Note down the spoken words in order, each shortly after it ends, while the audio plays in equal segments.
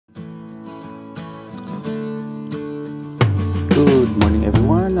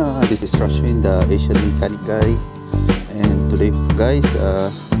everyone, this is Rashwin, the Asian mechanic guy, and today guys,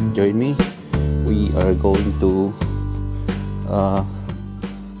 join me. We are going to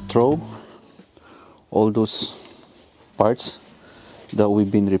throw all those parts that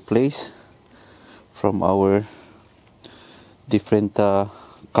we've been replaced from our different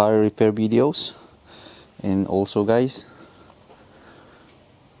car repair videos. And also guys,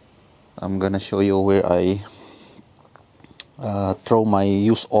 I'm gonna show you where I throw my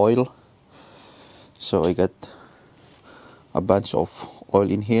used oil. So I got a bunch of oil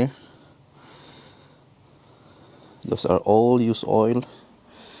in here. Those are all used oil,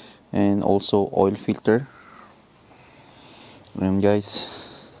 and also oil filter. And guys,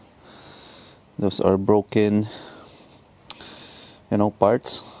 those are broken,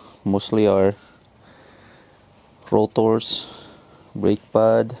 parts. Mostly are rotors, brake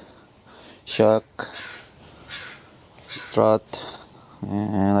pad, shock, strut,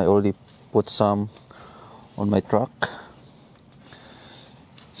 and I already put some on my truck.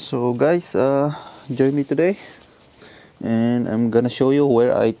 So guys, join me today, and I'm gonna show you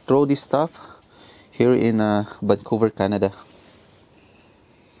where I throw this stuff here in Vancouver, Canada.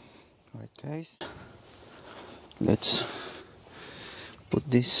 Alright guys, let's put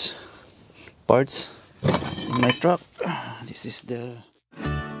these parts in my truck. This is the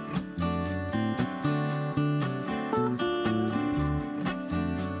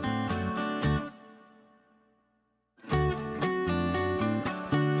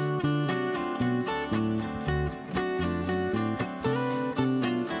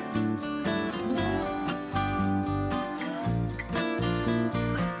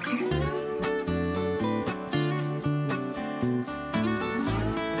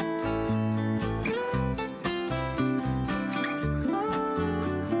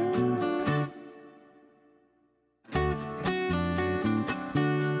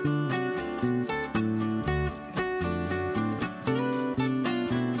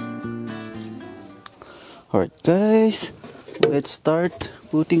Alright guys, let's start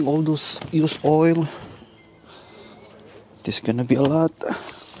putting all those used oil. This is gonna be a lot.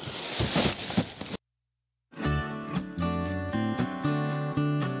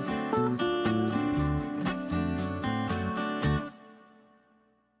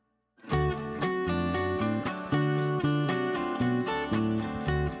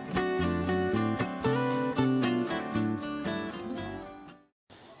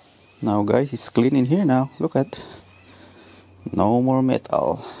 Now guys, it's clean in here now. Look at, no more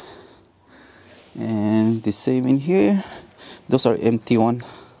metal. And the same in here. Those are empty one.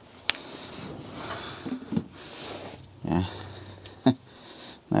 Yeah.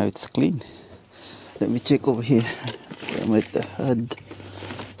 Now it's clean. Let me check over here. I'm at the HUD.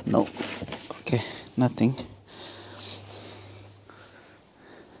 No. Okay, nothing.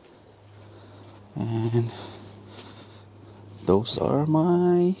 And those are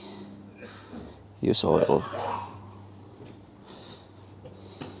my used oil.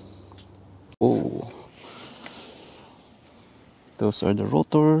 Oh, those are the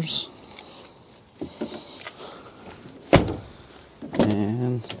rotors,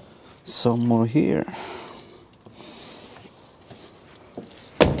 and some more here.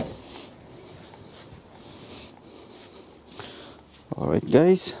 Alright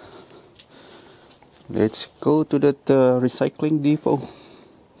guys, let's go to that recycling depot.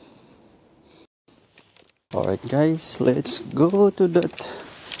 Alright guys, let's go to that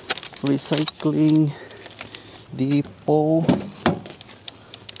recycling depot.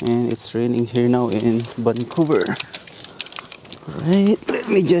 And it's raining here now in Vancouver. Alright, let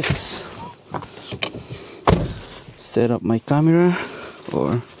me just set up my camera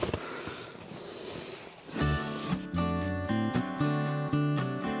or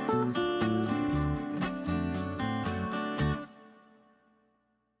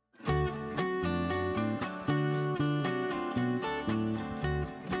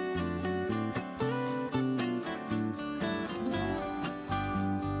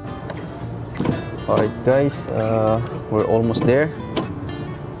Alright guys, we're almost there.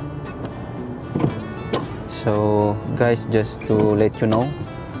 So guys, just to let you know,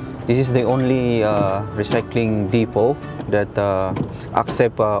 this is the only recycling depot that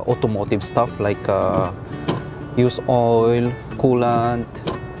accept automotive stuff like used oil, coolant,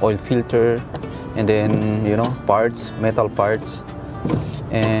 oil filter, and then parts, metal parts.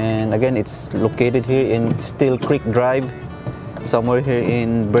 And again, it's located here in Steel Creek Drive, somewhere here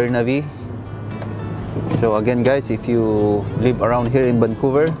in Burnaby. So again guys, if you live around here in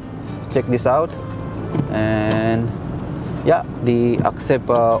Vancouver, check this out. And yeah, they accept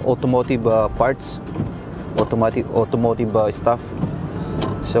automotive parts, automotive stuff.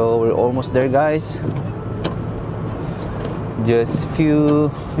 So we're almost there, guys. Just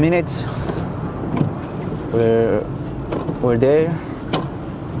few minutes. We're there.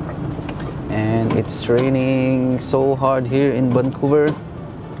 And it's raining so hard here in Vancouver.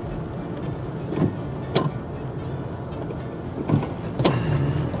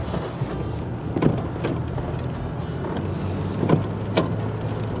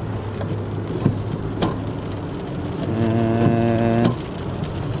 And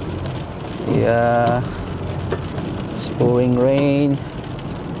yeah, it's pouring rain.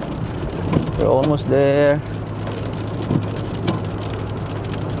 We're almost there.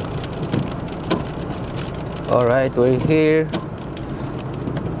 Alright, we're here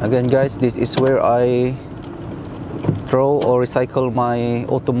again, guys. This is where I throw or recycle my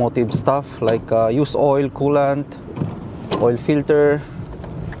automotive stuff, like used oil, coolant, oil filter,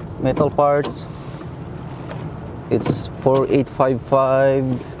 metal parts. It's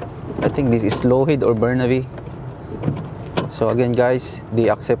 4855. I think this is Lougheed or Burnaby. So again, guys, they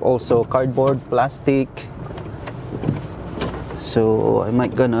accept also cardboard, plastic. So I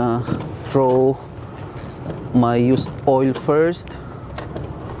might gonna throw my used oil first.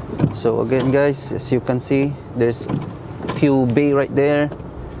 So again, guys, as you can see, there's a few bay right there.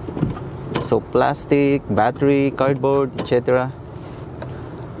 So plastic, battery, cardboard, etc.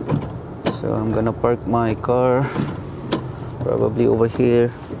 So I'm gonna park my car probably over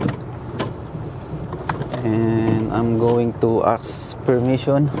here, and I'm going to ask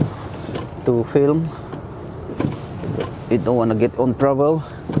permission to film. I don't want to get on trouble.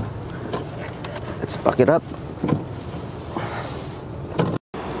 Let's pack it up.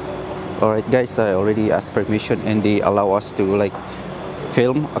 Alright, guys, I already asked permission and they allow us to like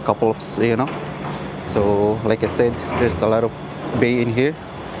film a couple of, so like I said, there's a lot of bay in here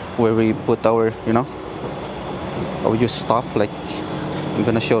where we put our, our used stuff. Like, I'm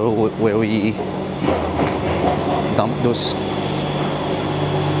gonna show where we dump those.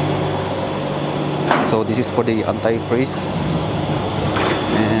 So this is for the antifreeze,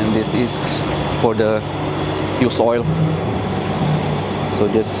 and this is for the used oil. So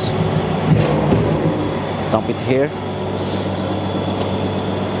just dump it here.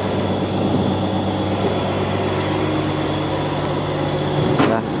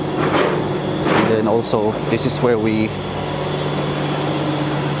 Yeah. And then also this is where we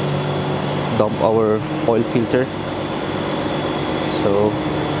dump our oil filter. So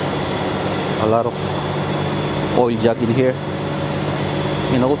a lot of oil jug in here.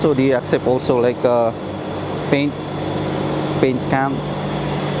 And also they accept also like paint can.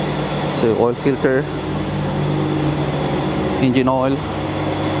 So oil filter, engine oil,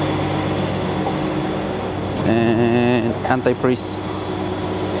 and antifreeze.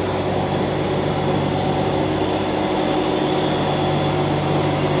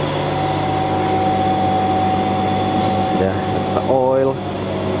 Yeah, that's the oil.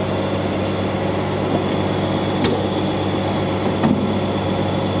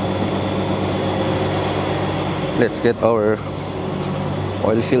 Let's get our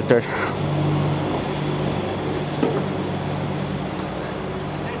oil filter.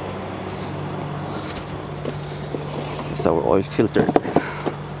 It's our oil filter.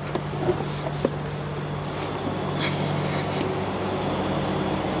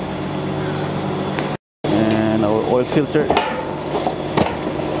 And our oil filter.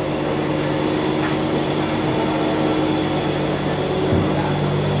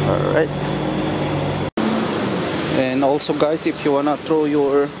 Alright. And also, guys, if you wanna throw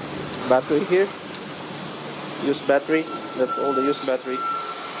your battery here, used battery, that's all the used battery.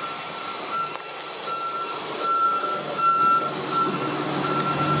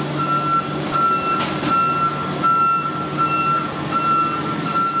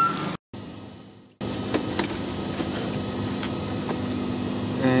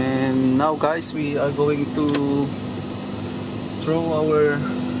 And now, guys, we are going to throw our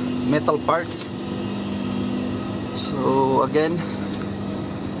metal parts. So again,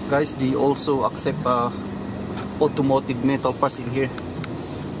 guys, they also accept automotive metal parts in here,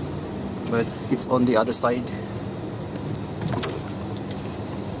 but it's on the other side.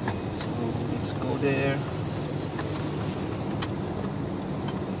 So let's go there.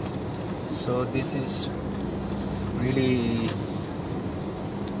 So this is really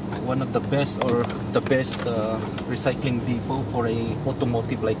one of the best, or the best recycling depot for a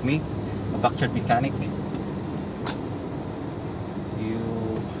automotive like me, a backyard mechanic.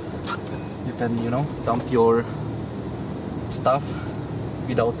 You can, dump your stuff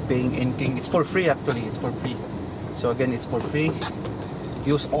without paying anything. It's for free, actually. It's for free. So again, it's for free.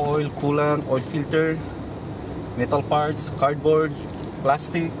 Use oil, coolant, oil filter, metal parts, cardboard,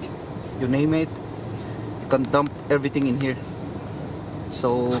 plastic, you name it, you can dump everything in here.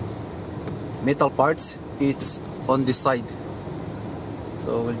 So metal parts is on this side,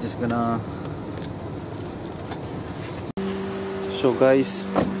 so we're just gonna, so guys,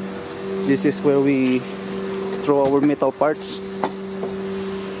 this is where we throw our metal parts.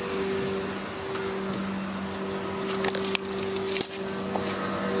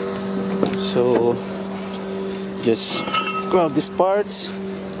 So just grab these parts,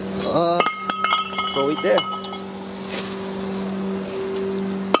 throw it there.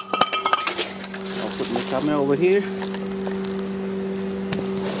 I'll put my camera over here.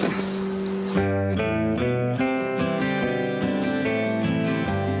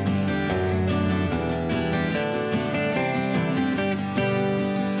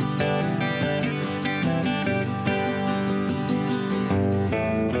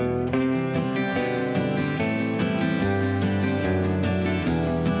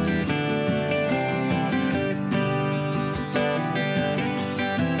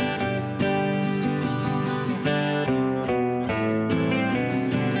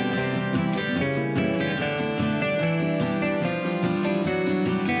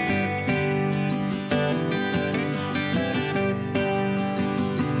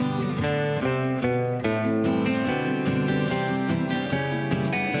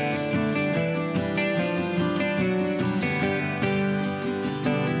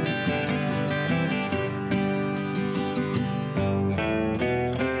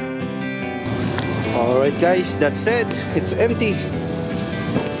 Alright guys, that's it. It's empty.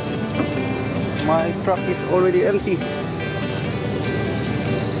 My truck is already empty.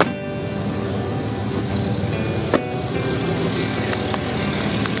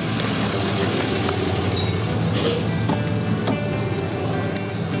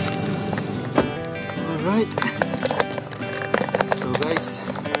 Alright. So guys,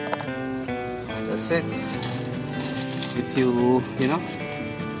 that's it. If you know,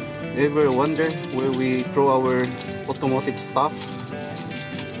 ever wonder where we throw our automotive stuff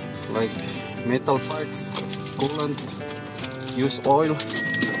like metal parts, coolant, used oil,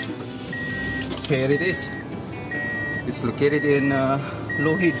 here it is. It's located in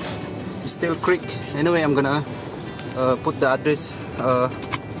Lohid, Steel Creek. Anyway, I'm gonna put the address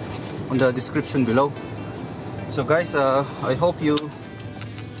on the description below. So guys, I hope you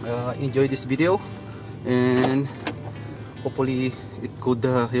enjoy this video, and hopefully it could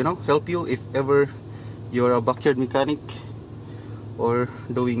you know, help you if ever you're a backyard mechanic or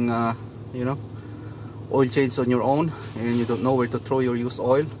doing you know, oil change on your own and you don't know where to throw your used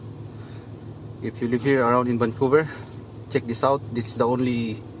oil. If you live here around in Vancouver, check this out. This is the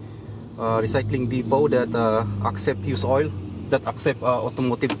only recycling depot that accept used oil, that accept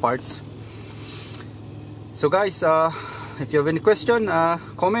automotive parts. So guys, if you have any question,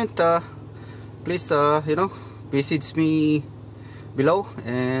 comment, please you know, message me below,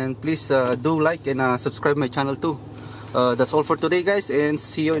 and please do like and subscribe my channel too. That's all for today guys, and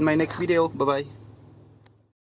see you in my next video. Bye bye.